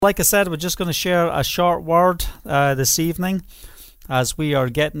Like I said, we're just going to share a short word this evening as we are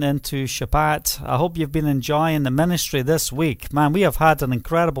getting into Shabbat. I hope you've been enjoying the ministry this week. Man, we have had an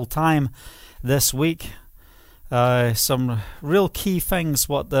incredible time this week. Some real key things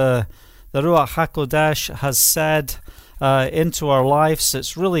what the Ruach HaKodesh has said into our lives.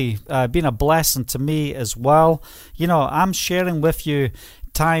 It's really been a blessing to me as well. You know, I'm sharing with you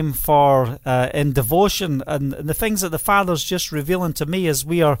time for in devotion and the things that the Father's just revealing to me as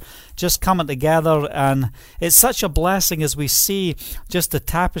we are just coming together, and it's such a blessing as we see just the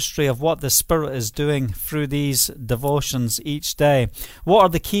tapestry of what the Spirit is doing through these devotions each day. What are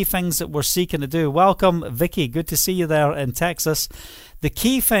the key things that we're seeking to do? Welcome, Vicky. Good to see you there in Texas. The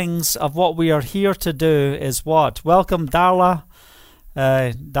key things of what we are here to do is what? Welcome, Darla.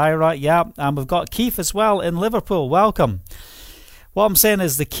 Dyra, yeah. And we've got Keith as well in Liverpool. Welcome. What I'm saying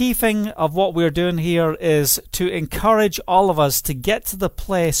is the key thing of what we're doing here is to encourage all of us to get to the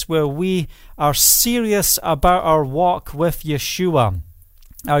place where we are serious about our walk with Yeshua.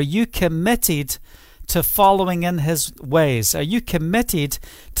 Are you committed to following in His ways? Are you committed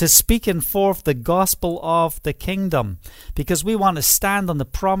to speaking forth the gospel of the kingdom? Because we want to stand on the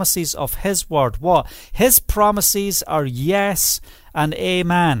promises of His word. What? His promises are yes and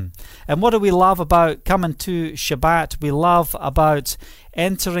amen. And what do we love about coming to Shabbat? We love about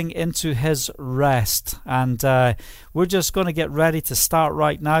entering into His rest. And we're just going to get ready to start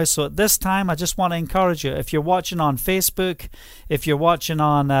right now. So at this time, I just want to encourage you. If you're watching on Facebook, if you're watching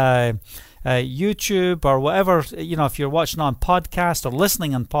on YouTube or whatever, you know, if you're watching on podcast or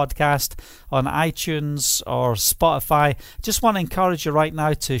listening on podcast on iTunes or Spotify, just want to encourage you right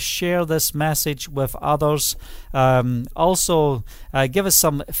now to share this message with others. Also, give us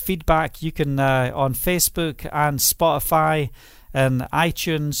some feedback. You can on Facebook and Spotify and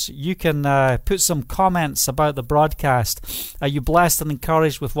iTunes, you can put some comments about the broadcast. Are you blessed and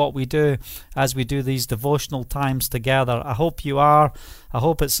encouraged with what we do as we do these devotional times together? I hope you are. I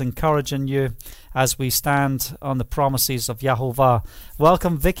hope it's encouraging you as we stand on the promises of Yahovah.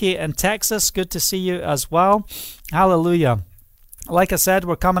 Welcome, Vicky in Texas. Good to see you as well. Hallelujah. Like I said,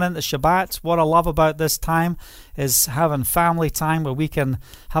 we're coming into Shabbat. What I love about this time is having family time where we can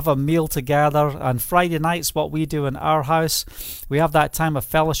have a meal together. And Friday night's what we do in our house. We have that time of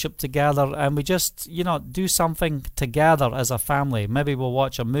fellowship together, and we just, you know, do something together as a family. Maybe we'll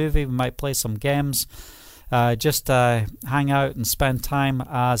watch a movie. We might play some games. Just hang out and spend time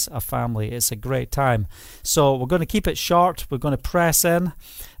as a family. It's a great time. So we're going to keep it short. We're going to press in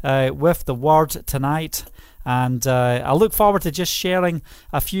with the word tonight. And I look forward to just sharing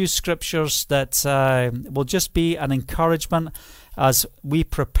a few scriptures that will just be an encouragement as we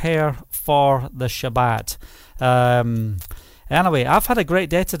prepare for the Shabbat. Anyway, I've had a great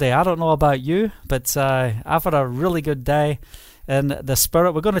day today. I don't know about you, but I've had a really good day in the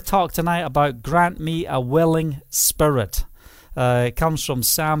Spirit. We're going to talk tonight about grant me a willing spirit. It comes from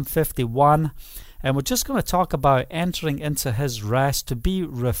Psalm 51. And we're just going to talk about entering into His rest, to be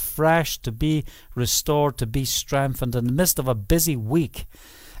refreshed, to be restored, to be strengthened in the midst of a busy week.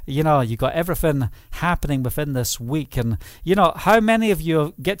 You know, you got everything happening within this week. And, you know, how many of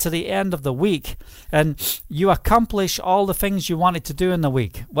you get to the end of the week and you accomplish all the things you wanted to do in the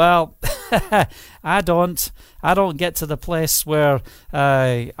week? Well, I don't get to the place where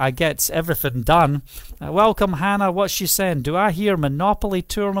I get everything done. Welcome, Hannah. What's she saying? Do I hear Monopoly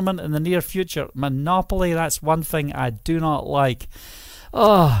tournament in the near future? Monopoly, that's one thing I do not like.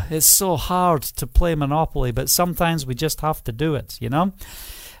 Oh, it's so hard to play Monopoly, but sometimes we just have to do it, you know?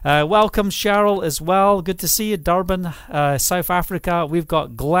 Welcome, Cheryl, as well. Good to see you, Durban, South Africa. We've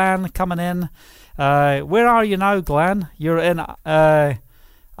got Glenn coming in. Where are you now, Glenn? You're in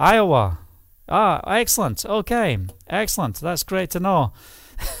Iowa. Ah, excellent. Okay, excellent. That's great to know.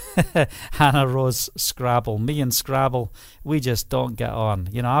 Hannah Rose, Scrabble. Me and Scrabble, we just don't get on.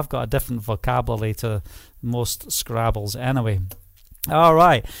 You know, I've got a different vocabulary to most Scrabbles anyway. All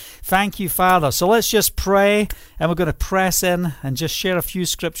right. Thank you, Father. So let's just pray, and we're going to press in and just share a few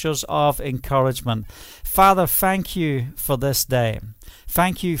scriptures of encouragement. Father, thank you for this day.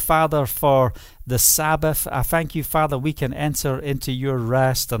 Thank you, Father, for the Sabbath. I thank you, Father, we can enter into your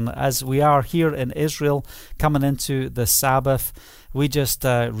rest. And as we are here in Israel coming into the Sabbath, we just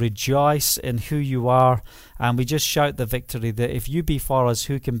rejoice in who you are, and we just shout the victory that if you be for us,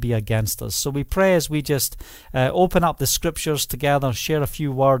 who can be against us? So we pray as we just open up the scriptures together, share a few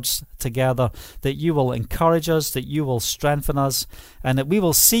words together, that you will encourage us, that you will strengthen us, and that we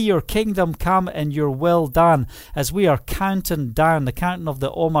will see your kingdom come and your will done as we are counting down, the counting of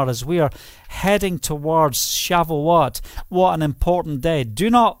the Omer, as we are heading towards Shavuot. What an important day. Do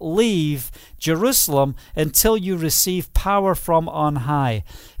not leave Jerusalem until you receive power from on high.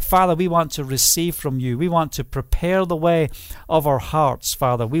 Father, we want to receive from you. We want to prepare the way of our hearts,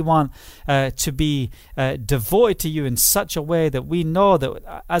 Father. We want to be devoted to you in such a way that we know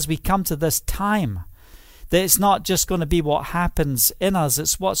that as we come to this time, that it's not just going to be what happens in us,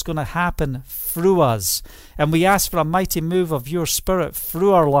 it's what's going to happen through us. And we ask for a mighty move of your Spirit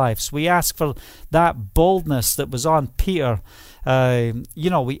through our lives. We ask for that boldness that was on Peter.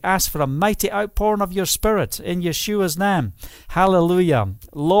 We ask for a mighty outpouring of your Spirit in Yeshua's name. Hallelujah.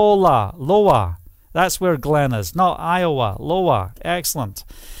 Loa. That's where Glenn is, not Iowa. Loa. Excellent.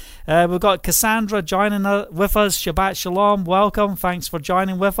 We've got Cassandra joining with us. Shabbat Shalom. Welcome. Thanks for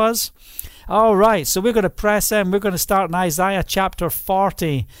joining with us. All right, so we're going to press in. We're going to start in Isaiah chapter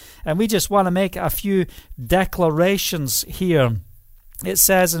 40, and we just want to make a few declarations here. It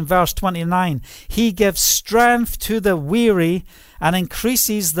says in verse 29, He gives strength to the weary and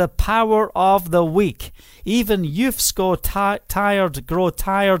increases the power of the weak. Even youths grow tired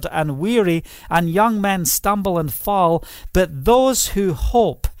and weary, and young men stumble and fall. But those who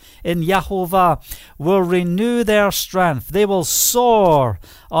hope in Yahovah will renew their strength. They will soar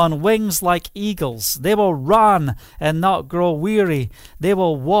on wings like eagles. They will run and not grow weary. They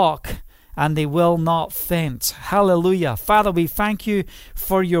will walk and they will not faint. Hallelujah. Father, we thank you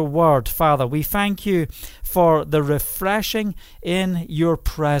for your word, Father. We thank you for the refreshing in your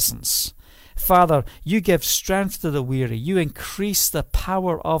presence. Father, you give strength to the weary. You increase the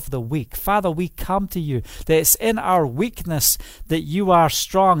power of the weak. Father, we come to you that it's in our weakness that you are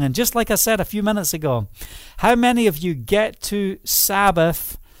strong. And just like I said a few minutes ago, how many of you get to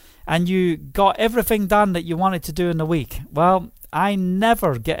Sabbath and you got everything done that you wanted to do in the week? Well, I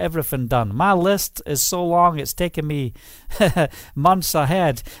never get everything done. My list is so long, it's taken me months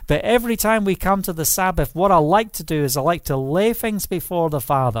ahead. But every time we come to the Sabbath, what I like to do is I like to lay things before the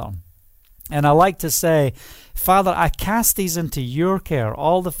Father. And I like to say, Father, I cast these into your care,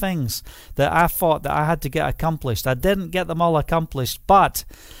 all the things that I thought that I had to get accomplished. I didn't get them all accomplished, but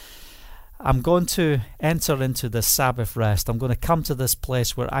I'm going to enter into the Sabbath rest. I'm going to come to this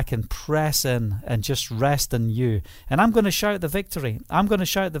place where I can press in and just rest in you. And I'm going to shout the victory. I'm going to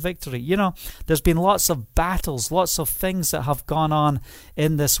shout the victory. You know, there's been lots of battles, lots of things that have gone on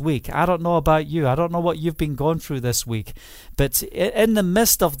in this week. I don't know about you. I don't know what you've been going through this week. But in the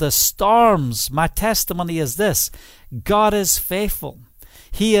midst of the storms, my testimony is this: God is faithful.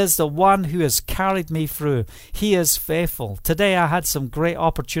 He is the one who has carried me through. He is faithful. Today I had some great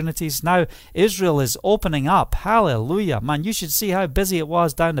opportunities. Now Israel is opening up. Hallelujah. Man, you should see how busy it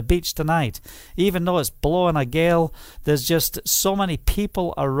was down the beach tonight. Even though it's blowing a gale, there's just so many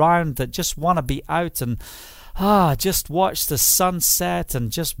people around that just want to be out and just watch the sunset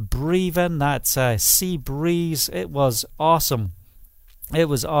and just breathe in that sea breeze. It was awesome. It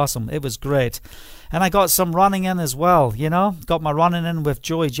was awesome. It was great. And I got some running in as well, you know. Got my running in with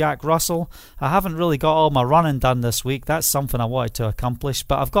Joey Jack Russell. I haven't really got all my running done this week. That's something I wanted to accomplish.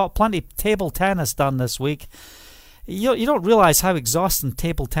 But I've got plenty of table tennis done this week. You don't realize how exhausting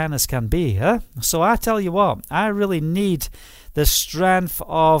table tennis can be, huh? So I tell you what, I really need the strength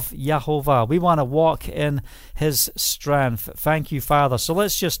of Yahovah. We want to walk in his strength. Thank you, Father. So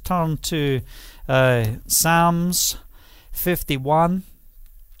let's just turn to Psalms 51.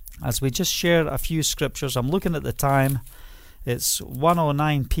 As we just share a few scriptures. I'm looking at the time. It's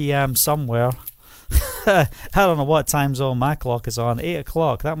 1:09 p.m. somewhere. I don't know what time zone my clock is on. 8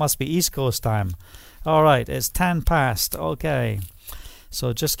 o'clock. That must be East Coast time. All right, it's 10 past. Okay.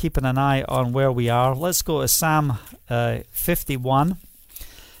 So just keeping an eye on where we are. Let's go to Psalm 51.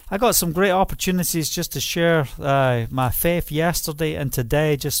 I got some great opportunities just to share my faith yesterday and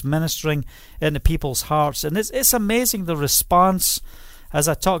today, just ministering into people's hearts. And it's amazing the response. As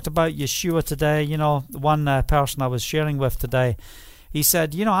I talked about Yeshua today, you know, one person I was sharing with today, he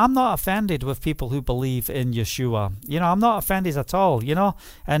said, you know, I'm not offended with people who believe in Yeshua. You know, I'm not offended at all, you know,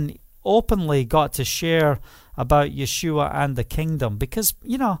 and openly got to share about Yeshua and the kingdom. Because,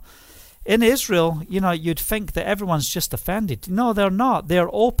 you know, in Israel, you know, you'd think that everyone's just offended. No, they're not. They're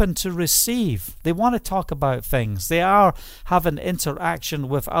open to receive. They want to talk about things. They are having interaction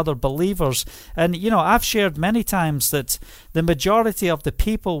with other believers. And, you know, I've shared many times that the majority of the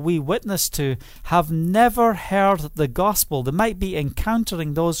people we witness to have never heard the gospel. They might be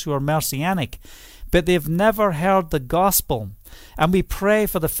encountering those who are Messianic, but they've never heard the gospel. And we pray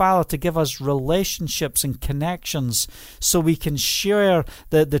for the Father to give us relationships and connections so we can share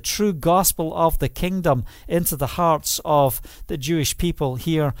the true gospel of the kingdom into the hearts of the Jewish people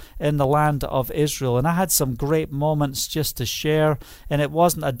here in the land of Israel. And I had some great moments just to share, and it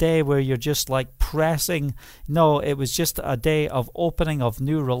wasn't a day where you're just like pressing. No, it was just a day of opening of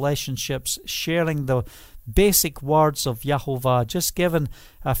new relationships, sharing the basic words of Yahovah, just giving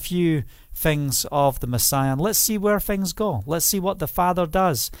a few things of the Messiah. And let's see where things go. Let's see what the Father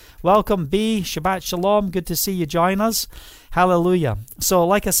does. Welcome, B. Shabbat Shalom. Good to see you join us. Hallelujah. So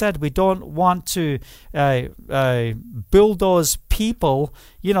like I said, we don't want to bulldoze people.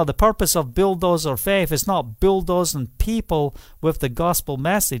 You know, the purpose of bulldozer faith is not bulldozing people with the gospel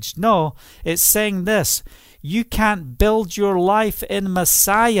message. No, it's saying this: you can't build your life in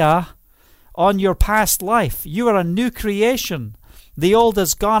Messiah on your past life. You are a new creation. The old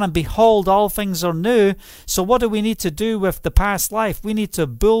is gone, and behold, all things are new. So what do we need to do with the past life? We need to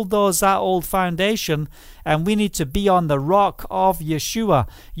bulldoze that old foundation, and we need to be on the rock of Yeshua.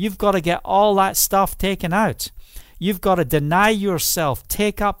 You've got to get all that stuff taken out. You've got to deny yourself,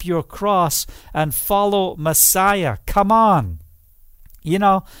 take up your cross, and follow Messiah. Come on. You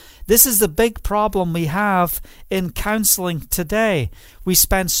know, this is the big problem we have in counseling today. We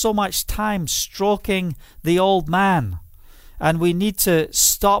spend so much time stroking the old man. And we need to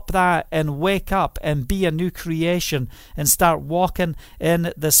stop that and wake up and be a new creation and start walking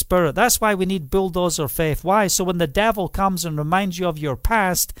in the Spirit. That's why we need bulldozer faith. Why? So when the devil comes and reminds you of your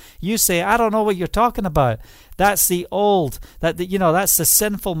past, you say, I don't know what you're talking about. That's the old. That's the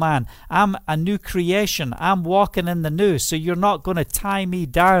sinful man. I'm a new creation. I'm walking in the new. So you're not going to tie me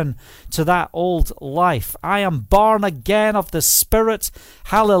down to that old life. I am born again of the Spirit.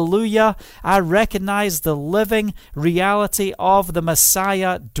 Hallelujah. I recognize the living reality of the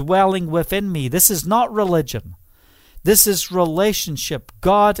Messiah dwelling within me. This is not religion. This is relationship.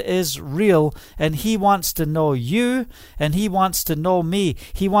 God is real, and He wants to know you, and He wants to know me.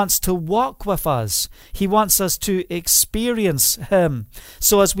 He wants to walk with us. He wants us to experience Him.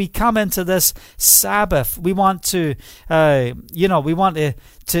 So as we come into this Sabbath, we want to,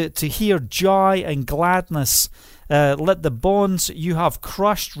 to hear joy and gladness. Let the bones you have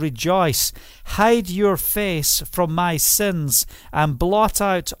crushed rejoice. Hide your face from my sins and blot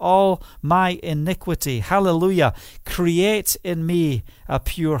out all my iniquity. Hallelujah. Create in me a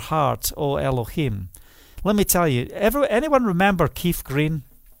pure heart, O Elohim. Let me tell you, anyone remember Keith Green?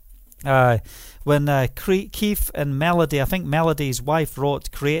 When Keith and Melody, I think Melody's wife,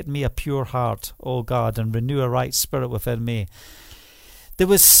 wrote, Create me a pure heart, O God, and renew a right spirit within me. There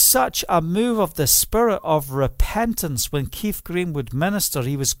was such a move of the spirit of repentance when Keith Green would minister.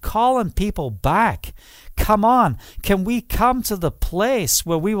 He was calling people back. Come on, can we come to the place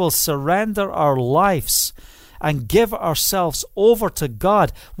where we will surrender our lives and give ourselves over to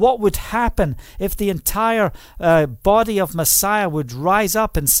God? What would happen if the entire body of Messiah would rise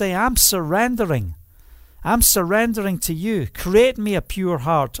up and say, I'm surrendering. I'm surrendering to you. Create me a pure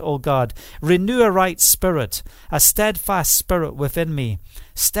heart, O God. Renew a right spirit, a steadfast spirit within me.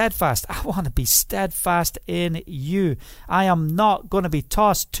 Steadfast. I want to be steadfast in you. I am not going to be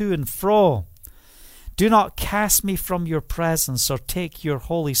tossed to and fro. Do not cast me from your presence or take your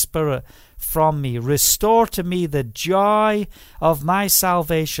Holy Spirit from me. Restore to me the joy of my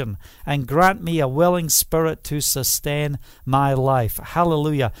salvation and grant me a willing spirit to sustain my life.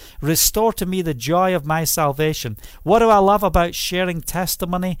 Hallelujah. Restore to me the joy of my salvation. What do I love about sharing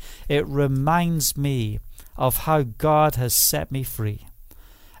testimony? It reminds me of how God has set me free.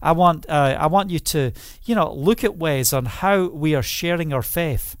 I want you to, look at ways on how we are sharing our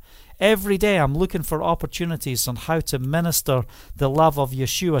faith. Every day I'm looking for opportunities on how to minister the love of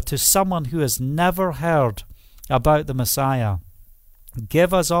Yeshua to someone who has never heard about the Messiah.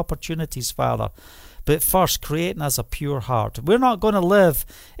 Give us opportunities, Father. But first, create in us a pure heart. We're not going to live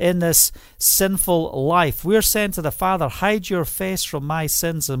in this sinful life. We're saying to the Father, hide your face from my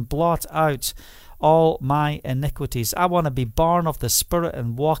sins and blot out all my iniquities. I want to be born of the Spirit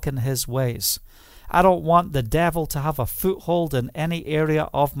and walk in His ways. I don't want the devil to have a foothold in any area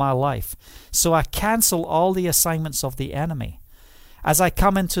of my life. So I cancel all the assignments of the enemy. As I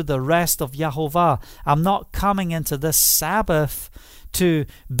come into the rest of Yahovah, I'm not coming into this Sabbath to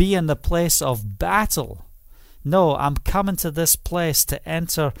be in the place of battle. No, I'm coming to this place to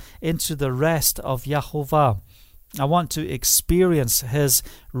enter into the rest of Yahovah. I want to experience His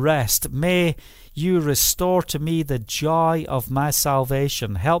rest. May you restore to me the joy of my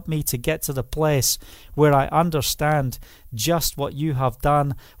salvation. Help me to get to the place where I understand just what you have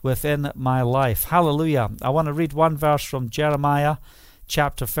done within my life. Hallelujah. I want to read one verse from Jeremiah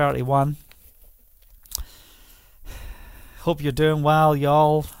chapter 31. Hope you're doing well,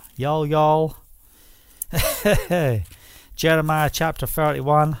 y'all. Y'all. Jeremiah chapter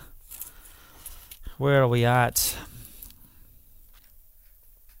 31. Where are we at?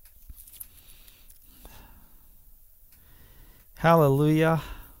 Hallelujah.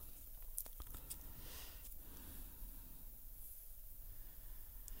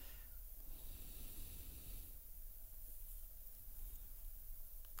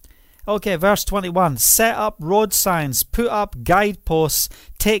 Okay, verse 21. Set up road signs, put up guideposts,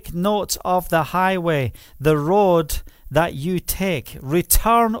 take note of the highway, the road that you take.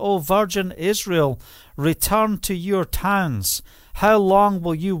 Return, O virgin Israel, return to your towns. How long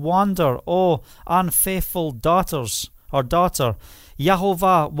will you wander, O unfaithful daughters or daughter?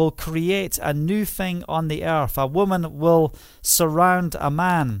 Yahovah will create a new thing on the earth. A woman will surround a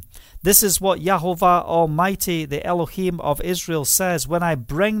man. This is what Yahovah Almighty, the Elohim of Israel, says. When I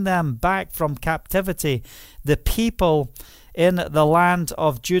bring them back from captivity, the people in the land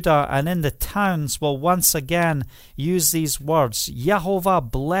of Judah and in the towns will once again use these words.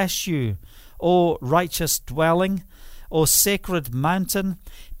 Yahovah bless you, O righteous dwelling, O sacred mountain.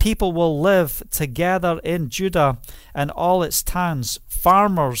 People will live together in Judah and all its towns,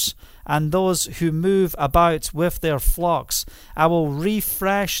 farmers and those who move about with their flocks. I will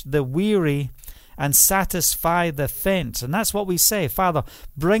refresh the weary and satisfy the faint. And that's what we say. Father,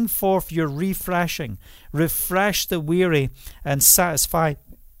 bring forth your refreshing. Refresh the weary and satisfy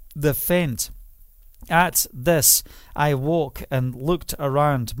the faint. At this I woke and looked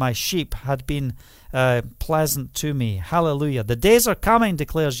around. My sheep had been pleasant to me. Hallelujah. The days are coming,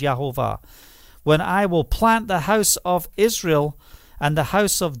 declares Yahovah, when I will plant the house of Israel and the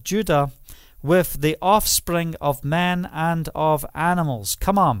house of Judah with the offspring of men and of animals.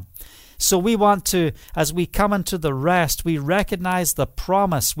 Come on. So we want to, as we come into the rest, we recognize the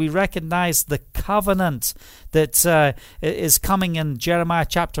promise. We recognize the covenant that is coming in Jeremiah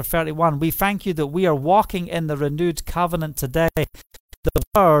chapter 31. We thank you that we are walking in the renewed covenant today. The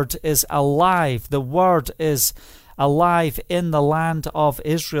word is alive. The word is alive in the land of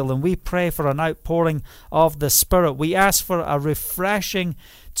Israel. And we pray for an outpouring of the Spirit. We ask for a refreshing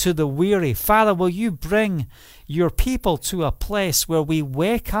to the weary. Father, will you bring your people to a place where we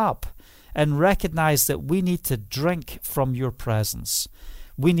wake up and recognize that we need to drink from your presence.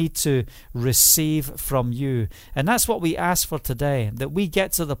 We need to receive from you. And that's what we ask for today, that we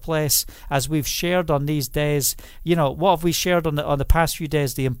get to the place, as we've shared on these days. You know, what have we shared on the past few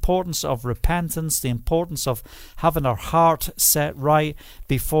days? The importance of repentance, the importance of having our heart set right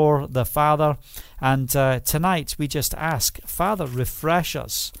before the Father. And tonight we just ask, Father, refresh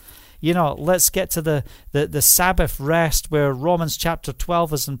us. You know, let's get to the Sabbath rest, where Romans chapter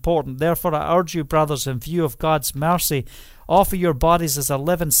 12 is important. Therefore, I urge you, brothers, in view of God's mercy, offer your bodies as a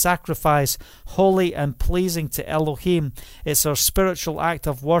living sacrifice, holy and pleasing to Elohim. It's our spiritual act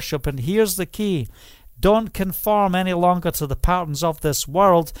of worship. And here's the key. Don't conform any longer to the patterns of this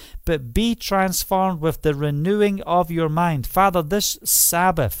world, but be transformed with the renewing of your mind. Father, this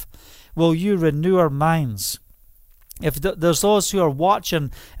Sabbath, will you renew our minds? If there's those who are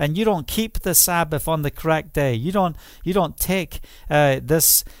watching and you don't keep the Sabbath on the correct day, you don't take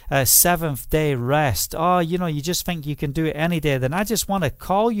this seventh day rest. Oh, you know, you just think you can do it any day. Then I just want to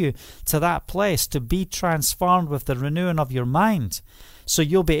call you to that place to be transformed with the renewing of your mind, so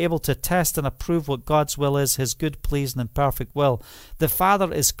you'll be able to test and approve what God's will is, his good, pleasing, and perfect will. The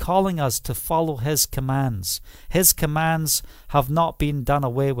Father is calling us to follow his commands. His commands have not been done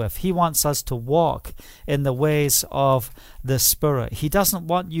away with. He wants us to walk in the ways of the Spirit. He doesn't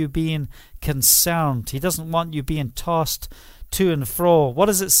want you being concerned. He doesn't want you being tossed to and fro. What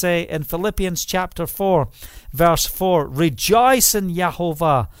does it say in Philippians chapter 4, verse 4? Rejoice in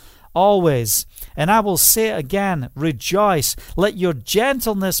Yahovah always. And I will say again, rejoice. Let your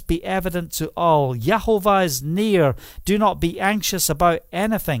gentleness be evident to all. Yahovah is near. Do not be anxious about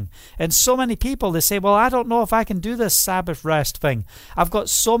anything. And so many people, they say, well, I don't know if I can do this Sabbath rest thing. I've got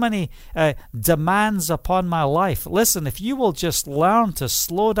so many demands upon my life. Listen, if you will just learn to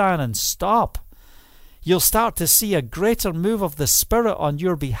slow down and stop, you'll start to see a greater move of the Spirit on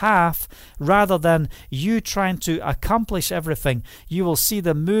your behalf rather than you trying to accomplish everything. You will see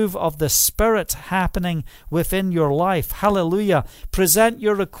the move of the Spirit happening within your life. Hallelujah. Present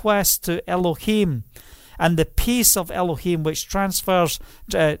your requests to Elohim, and the peace of Elohim, which transcends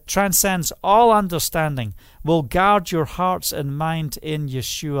all understanding, will guard your hearts and mind in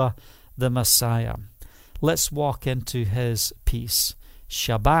Yeshua the Messiah. Let's walk into his peace.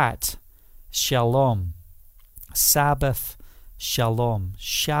 Shabbat Shalom. Sabbath Shalom.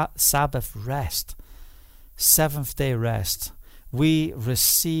 Sabbath rest. Seventh day rest. we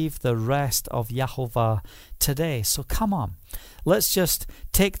receive the rest of Yahovah today. So come on, let's just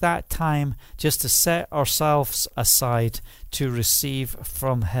take that time just to set ourselves aside to receive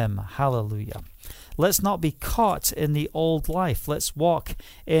from Him. Hallelujah. Let's not be caught in the old life. Let's walk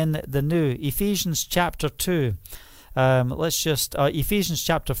in the new. Ephesians chapter 2. Ephesians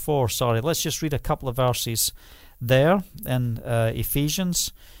chapter 4, sorry. Let's just read a couple of verses there in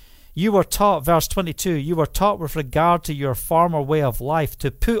Ephesians. You were taught, verse 22, you were taught with regard to your former way of life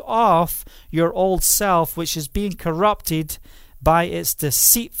to put off your old self, which is being corrupted by its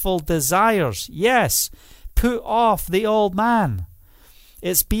deceitful desires. Yes, put off the old man.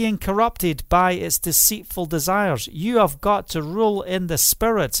 It's being corrupted by its deceitful desires. You have got to rule in the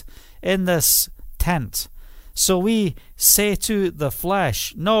Spirit in this tent. So we say to the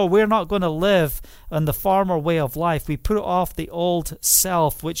flesh, no, we're not going to live in the former way of life. We put off the old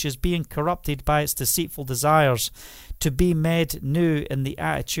self, which is being corrupted by its deceitful desires, to be made new in the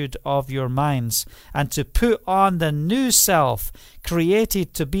attitude of your minds, and to put on the new self,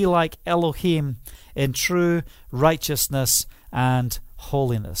 created to be like Elohim in true righteousness and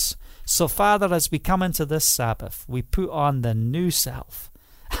holiness. So, Father, as we come into this Sabbath, we put on the new self.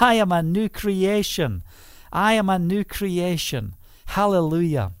 I am a new creation. I am a new creation.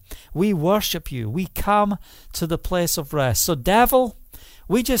 Hallelujah. We worship you. We come to the place of rest. So, devil,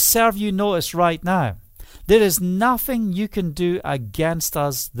 we just serve you notice right now. There is nothing you can do against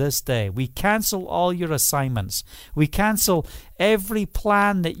us this day. We cancel all your assignments. We cancel every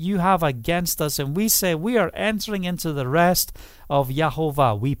plan that you have against us, and we say we are entering into the rest of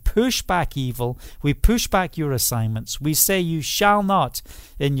Yahovah. We push back evil. We push back your assignments. We say you shall not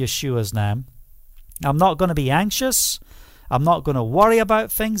in Yeshua's name. I'm not going to be anxious. I'm not going to worry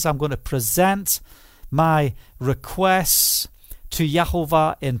about things. I'm going to present my requests to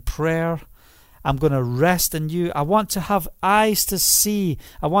Yahovah in prayer. I'm going to rest in you. I want to have eyes to see.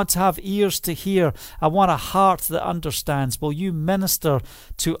 I want to have ears to hear. I want a heart that understands. Will you minister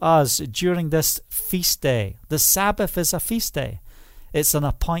to us during this feast day? The Sabbath is a feast day. It's an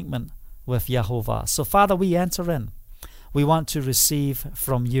appointment with Yahovah. So, Father, we enter in. We want to receive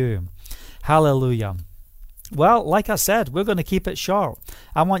from you. Hallelujah. Well, like I said, we're going to keep it short.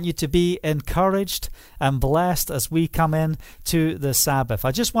 I want you to be encouraged and blessed as we come in to the Sabbath.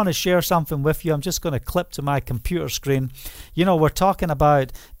 I just want to share something with you. I'm just going to clip to my computer screen. You know, we're talking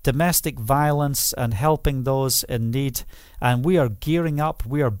about domestic violence and helping those in need, and we are gearing up.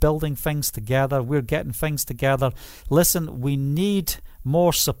 We are building things together. We're getting things together. Listen, we need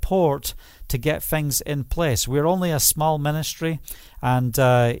more support to get things in place. We're only a small ministry, and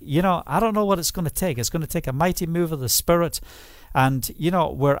I don't know what it's going to take. It's going to take a mighty move of the Spirit, and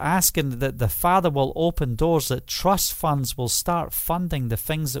we're asking that the Father will open doors, that trust funds will start funding the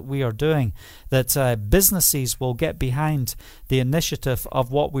things that we are doing, that businesses will get behind the initiative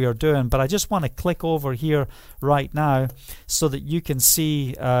of what we are doing. But I just want to click over here right now so that you can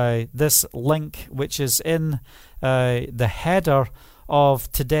see this link, which is in the header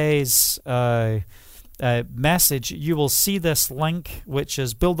of today's message. You will see this link, which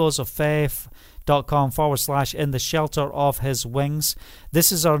is bulldozerfaith.com/in the shelter of his wings.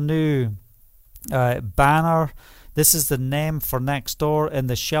 This is our new banner. This is the name for next door, in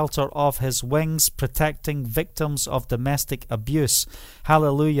the shelter of his wings, protecting victims of domestic abuse.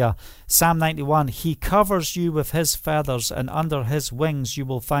 Hallelujah. Psalm 91, he covers you with his feathers, and under his wings you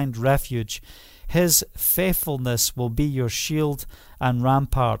will find refuge. His faithfulness will be your shield and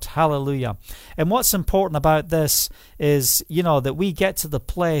rampart. Hallelujah. And what's important about this is, that we get to the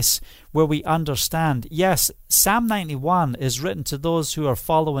place where we understand, yes, Psalm 91 is written to those who are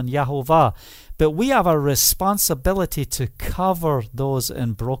following Yahovah, but we have a responsibility to cover those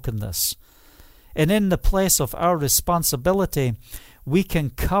in brokenness. And in the place of our responsibility, we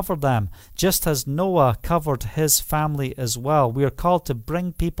can cover them, just as Noah covered his family as well. We are called to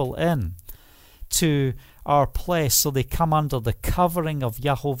bring people in to our place so they come under the covering of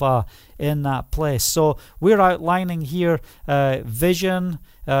Yahovah in that place. So we're outlining here vision.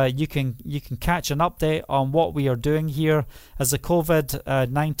 You can catch an update on what we are doing here as the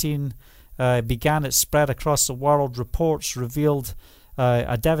COVID-19 began its spread across the world. Reports revealed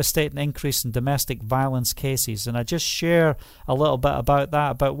a devastating increase in domestic violence cases, and I just share a little bit about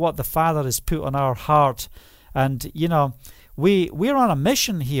that, about what the Father has put on our heart. And we're on a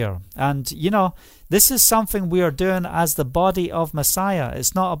mission here, and this is something we are doing as the body of Messiah.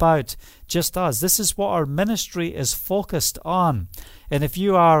 It's not about just us. This is what our ministry is focused on. And if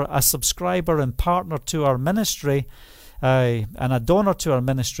you are a subscriber and partner to our ministry, and a donor to our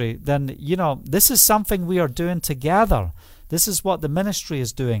ministry, then this is something we are doing together. This is what the ministry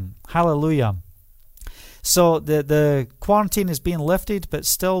is doing. Hallelujah. So the quarantine is being lifted, but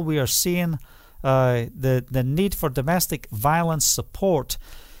still we are seeing the need for domestic violence support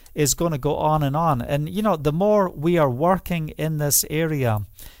is going to go on and on. And, the more we are working in this area,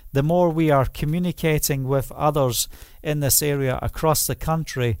 the more we are communicating with others in this area across the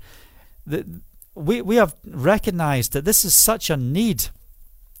country, we have recognized that this is such a need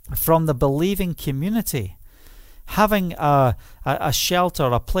from the believing community. Having a shelter,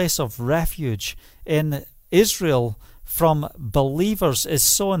 a place of refuge in Israel from believers is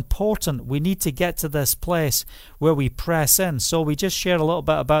so important. We need to get to this place where we press in. So we just shared a little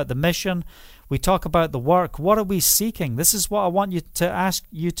bit about the mission. We talk about the work. What are we seeking? This is what I want you to ask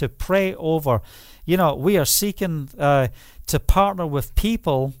you to pray over. We are seeking to partner with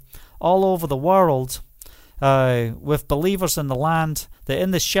people all over the world, with believers in the land, that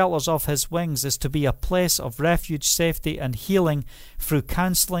in the shelters of his wings is to be a place of refuge, safety, and healing through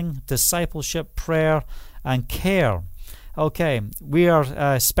counseling, discipleship, prayer, and care. Okay, we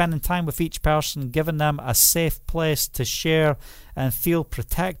are spending time with each person, giving them a safe place to share and feel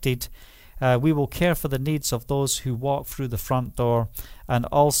protected. We will care for the needs of those who walk through the front door and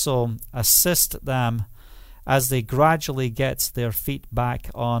also assist them as they gradually get their feet back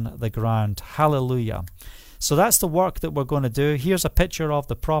on the ground. Hallelujah. So that's the work that we're going to do. Here's a picture of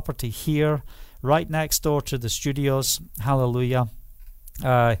the property here, right next door to the studios. Hallelujah.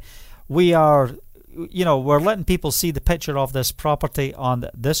 We're letting people see the picture of this property on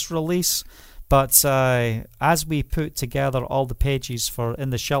this release. But as we put together all the pages for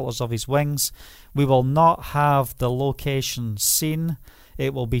In the Shelters of His Wings, we will not have the location seen.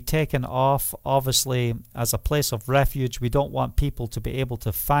 It will be taken off, obviously, as a place of refuge. We don't want people to be able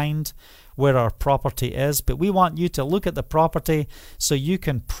to find where our property is, but we want you to look at the property so you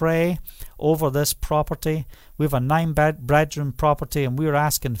can pray over this property. We have a 9-bedroom property, and we're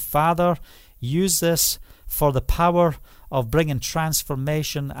asking, Father, use this for the power of bringing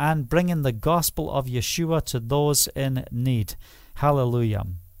transformation and bringing the gospel of Yeshua to those in need. Hallelujah.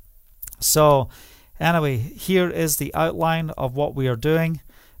 So, anyway, here is the outline of what we are doing.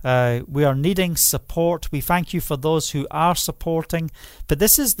 We are needing support. We thank you for those who are supporting. But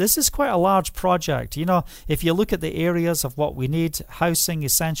this is quite a large project. If you look at the areas of what we need: housing,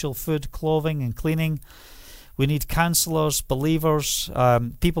 essential food, clothing, and cleaning. We need counselors, believers,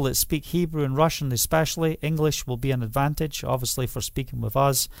 people that speak Hebrew and Russian especially. English will be an advantage, obviously, for speaking with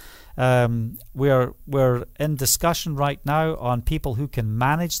us. We're in discussion right now on people who can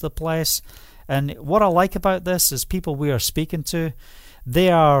manage the place. And what I like about this is people we are speaking to,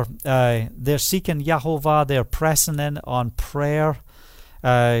 they're seeking Yahovah. They're pressing in on prayer.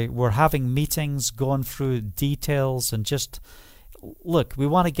 We're having meetings, going through details, and just... Look, we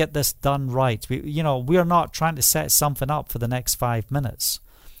want to get this done right. We are not trying to set something up for the next 5 minutes.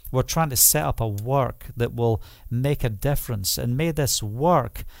 We're trying to set up a work that will make a difference. And may this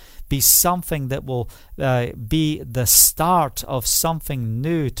work be something that will be the start of something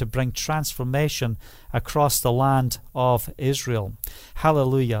new to bring transformation across the land of Israel.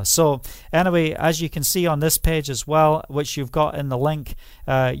 Hallelujah. So anyway, as you can see on this page as well, which you've got in the link,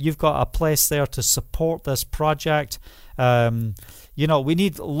 you've got a place there to support this project. We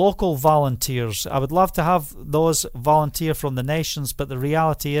need local volunteers. I would love to have those volunteer from the nations, but the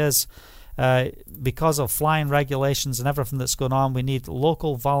reality is, because of flying regulations and everything that's going on, we need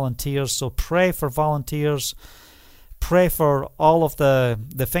local volunteers. So pray for volunteers. Pray for all of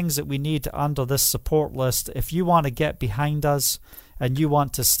the things that we need under this support list. If you want to get behind us and you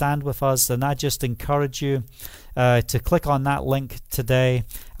want to stand with us, then I just encourage you to click on that link today,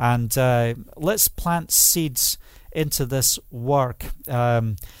 and let's plant seeds into this work.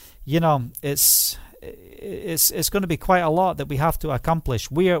 It's going to be quite a lot that we have to accomplish.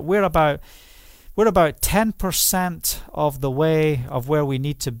 We're about 10% of the way of where we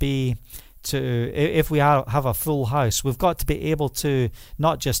need to be if we have a full house. We've got to be able to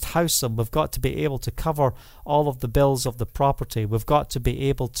not just house them, we've got to be able to cover all of the bills of the property. We've got to be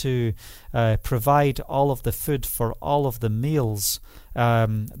able to provide all of the food for all of the meals.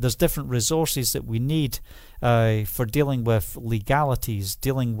 There's different resources that we need for dealing with legalities,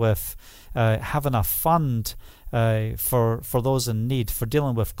 dealing with having a fund for those in need, for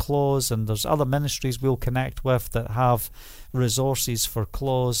dealing with clothes, and there's other ministries we'll connect with that have resources for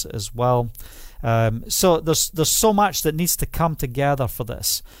clothes as well. So there's so much that needs to come together for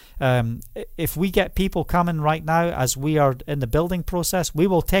this. If we get people coming right now as we are in the building process, we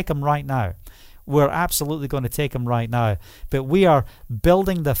will take them right now. We're absolutely going to take them right now. But we are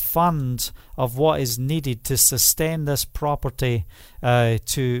building the fund of what is needed to sustain this property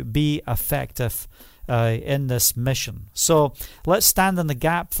to be effective in this mission. So let's stand in the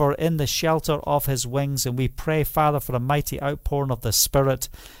gap for in the shelter of his wings, and we pray, Father, for a mighty outpouring of the Spirit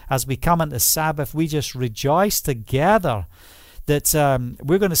as we come into Sabbath. We just rejoice together that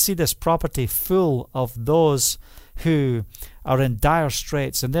we're going to see this property full of those who are in dire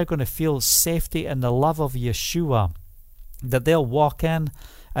straits, and they're going to feel safety in the love of Yeshua, that they'll walk in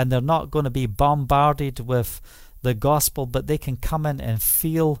and they're not going to be bombarded with the gospel, but they can come in and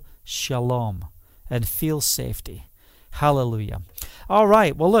feel shalom and feel safety. Hallelujah. All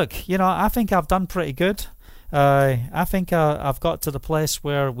right. Well, look, I think I've done pretty good. I think I've got to the place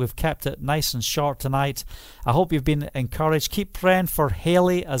where we've kept it nice and short tonight. I hope you've been encouraged. Keep praying for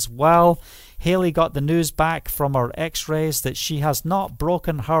Haley as well. Haley got the news back from her x-rays that she has not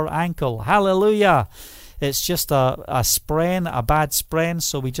broken her ankle. Hallelujah. It's just a sprain, a bad sprain.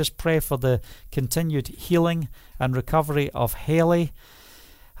 So we just pray for the continued healing and recovery of Haley.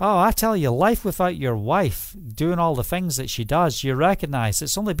 Oh, I tell you, life without your wife doing all the things that she does, you recognize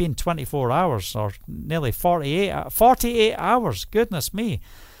it's only been 24 hours or nearly 48 hours. Goodness me.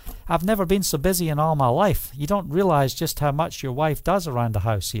 I've never been so busy in all my life. You don't realize just how much your wife does around the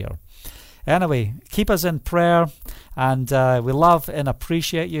house here. Anyway, keep us in prayer, and we love and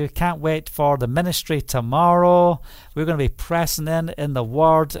appreciate you. Can't wait for the ministry tomorrow. We're going to be pressing in the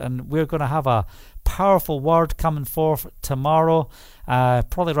Word, and we're going to have a powerful word coming forth tomorrow,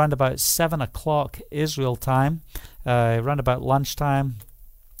 probably around about 7 o'clock Israel time, around about lunchtime.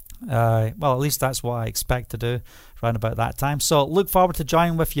 Well, at least that's what I expect to do around about that time. So look forward to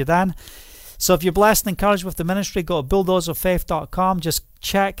joining with you then. So if you're blessed and encouraged with the ministry, go to bulldozerfaith.com. Just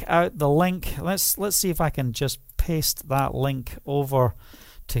check out the link. Let's see if I can just paste that link over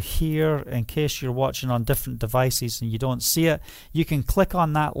to here in case you're watching on different devices and you don't see it. You can click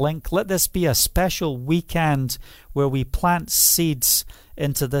on that link. Let this be a special weekend where we plant seeds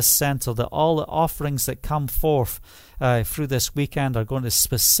into this center, that all the offerings that come forth through this weekend are going to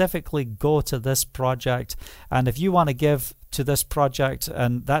specifically go to this project. And if you want to give to this project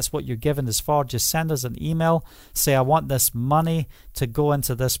and that's what you're giving is for, just send us an email. Say, I want this money to go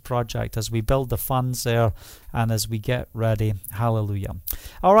into this project as we build the funds there and as we get ready. Hallelujah.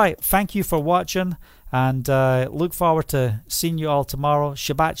 All right. Thank you for watching, and look forward to seeing you all tomorrow.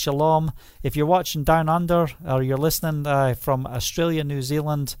 Shabbat Shalom. If you're watching down under or you're listening from Australia, New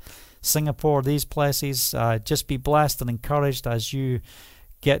Zealand, Singapore, these places, just be blessed and encouraged as you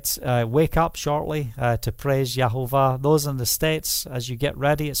wake up shortly to praise Yahovah. Those in the States, as you get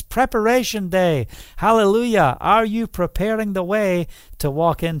ready, it's preparation day. Hallelujah. Are you preparing the way to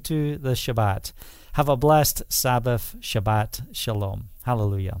walk into the Shabbat? Have a blessed Sabbath. Shabbat Shalom.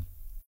 Hallelujah.